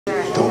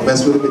Don't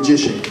mess with a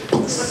magician.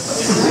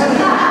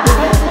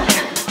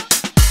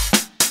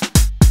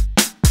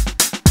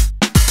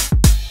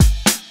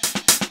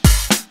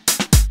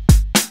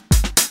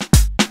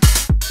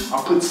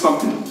 I'll put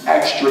something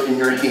extra in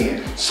your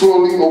hand.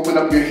 Slowly open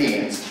up your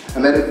hands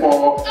and let it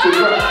fall to the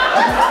ground.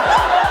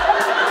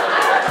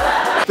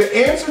 The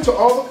answer to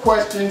all the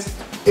questions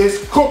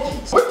is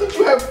cookies. What did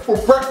you have for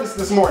breakfast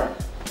this morning?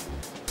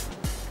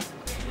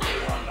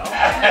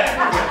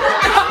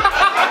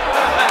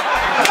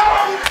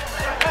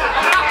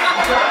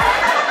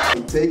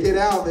 Take it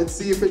out. Let's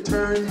see if it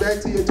turns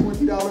back to your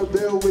 $20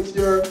 bill with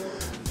your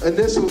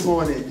initials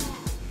on it.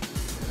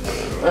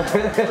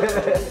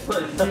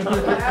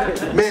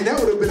 Man, that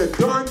would have been a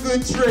darn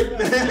good trick,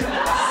 man.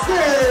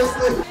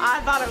 Seriously. I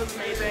thought it was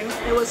amazing.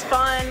 It was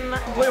fun.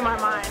 Blew my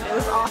mind. It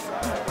was awesome.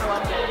 I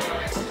loved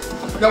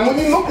it. Now, when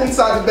you looked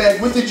inside the bag,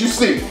 what did you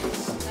see?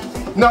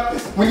 Nothing.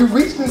 When you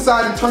reached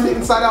inside and turned it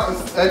inside out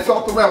and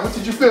felt around, what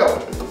did you feel?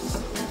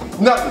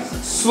 Nothing.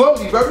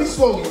 Slowly, very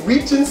slowly,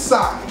 reach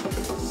inside.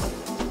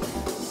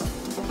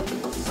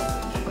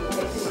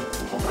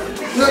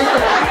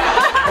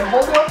 And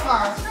hold it up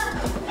high.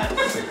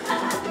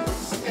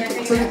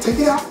 Take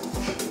it out.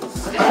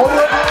 And hold it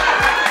up high.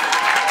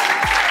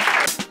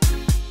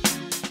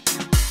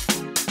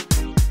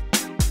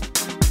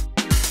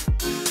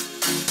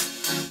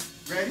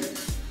 Ready,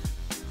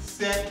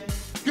 set,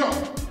 go.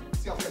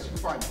 See how fast you can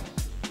find it.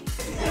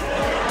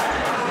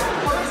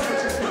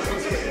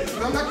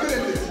 I'm not good at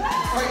this. All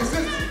right, is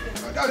this?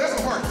 No, that's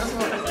a heart. That's a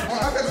heart. Oh,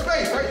 I've got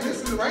space, right? This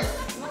is it, right?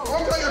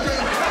 Okay.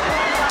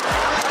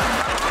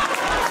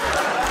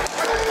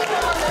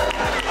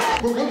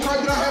 But what card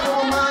did I have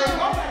on mine?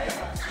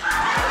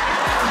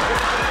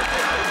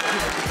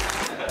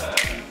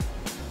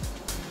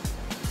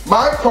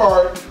 My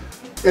card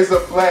is a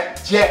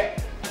black jack.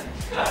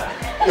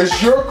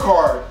 Is your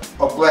card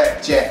a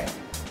black jack?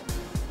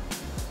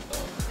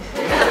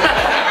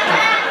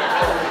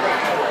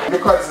 Your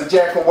card is a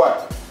jack or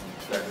what?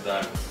 Jack of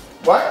diamonds.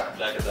 What?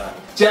 Jack of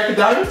diamonds. Jack of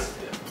diamonds?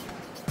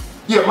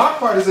 Yeah, my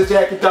card is a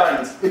jack of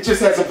diamonds. It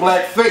just has a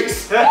black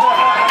face.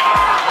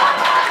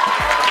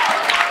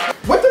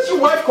 What does your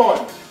wife call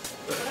you?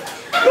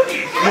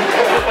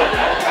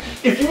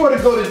 If you were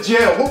to go to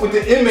jail, what would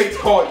the inmates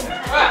call you?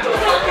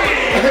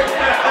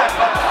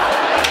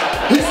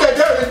 He said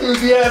that with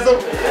enthusiasm.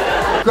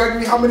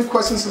 Gregory, how many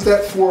questions was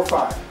that? 4 or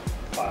 5?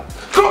 5.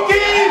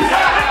 Cookies!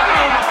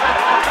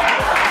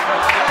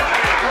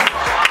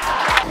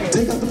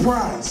 Take out the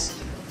prize.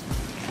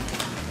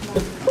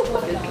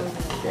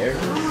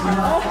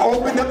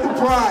 Open up the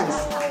prize.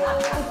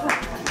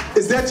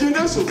 Is that your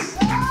initials?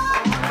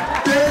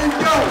 There you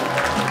go.